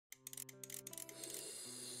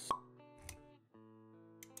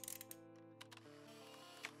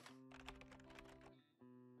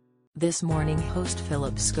This Morning host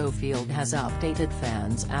Phillip Schofield has updated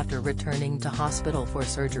fans after returning to hospital for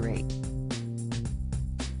surgery.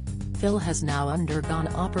 Phil has now undergone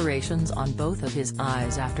operations on both of his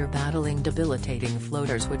eyes after battling debilitating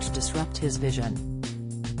floaters which disrupt his vision.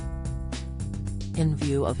 In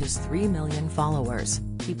view of his 3 million followers,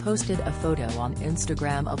 he posted a photo on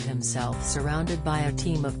Instagram of himself surrounded by a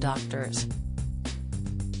team of doctors.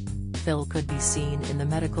 Phil could be seen in the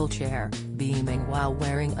medical chair, beaming while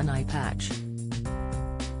wearing an eye patch.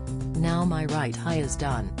 "Now my right eye is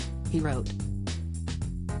done," he wrote.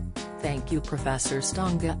 "Thank you Professor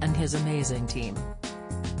Stonga and his amazing team.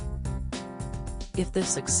 If the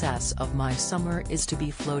success of my summer is to be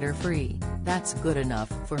floater-free, that's good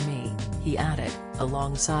enough for me," he added,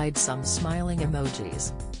 alongside some smiling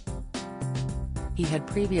emojis. He had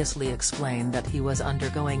previously explained that he was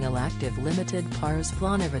undergoing elective limited pars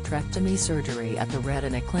plana vitrectomy surgery at the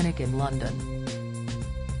Retina Clinic in London.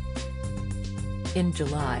 In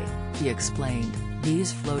July, he explained,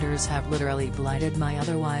 "These floaters have literally blighted my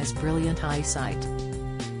otherwise brilliant eyesight.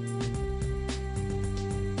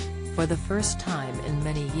 For the first time in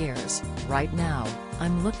many years, right now,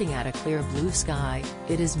 I'm looking at a clear blue sky.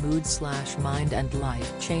 It is mood/mind and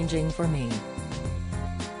life-changing for me.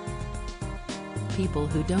 People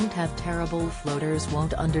who don't have terrible floaters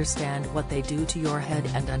won't understand what they do to your head,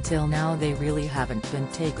 and until now they really haven't been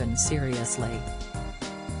taken seriously.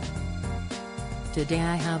 Today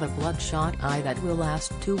I have a bloodshot eye that will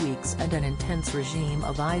last 2 weeks and an intense regime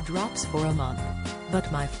of eye drops for a month.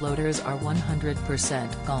 But my floaters are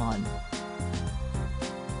 100% gone."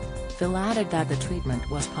 Phil added that the treatment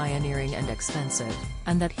was pioneering and expensive,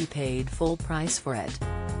 and that he paid full price for it.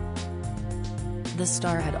 The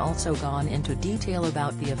star had also gone into detail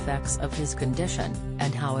about the effects of his condition,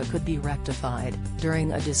 and how it could be rectified,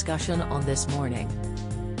 during a discussion on This Morning.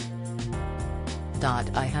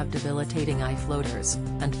 "I have debilitating eye floaters,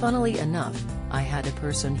 and funnily enough, I had a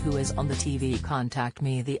person who is on the TV contact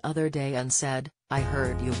me the other day and said, 'I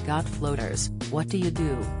heard you've got floaters, what do you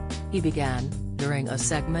do?'" he began, during a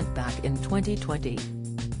segment back in 2020.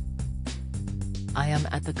 "I am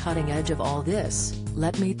at the cutting edge of all this,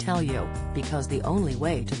 let me tell you, because the only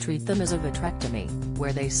way to treat them is a vitrectomy,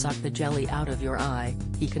 where they suck the jelly out of your eye,"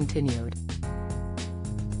 he continued.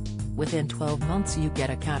 "Within 12 months you get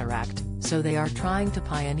a cataract, so they are trying to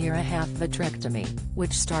pioneer a half vitrectomy,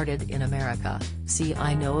 which started in America. See,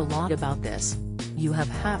 I know a lot about this. You have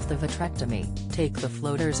half the vitrectomy, take the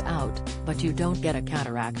floaters out, but you don't get a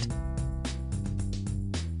cataract.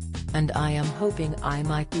 And I am hoping I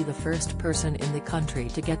might be the first person in the country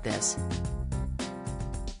to get this."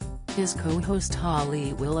 His co-host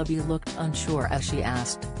Holly Willoughby looked unsure as she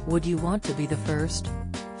asked, "Would you want to be the first?"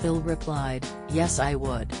 Phil replied, "Yes I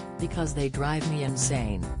would, because they drive me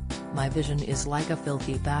insane. My vision is like a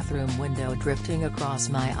filthy bathroom window drifting across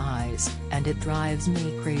my eyes, and it drives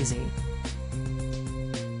me crazy."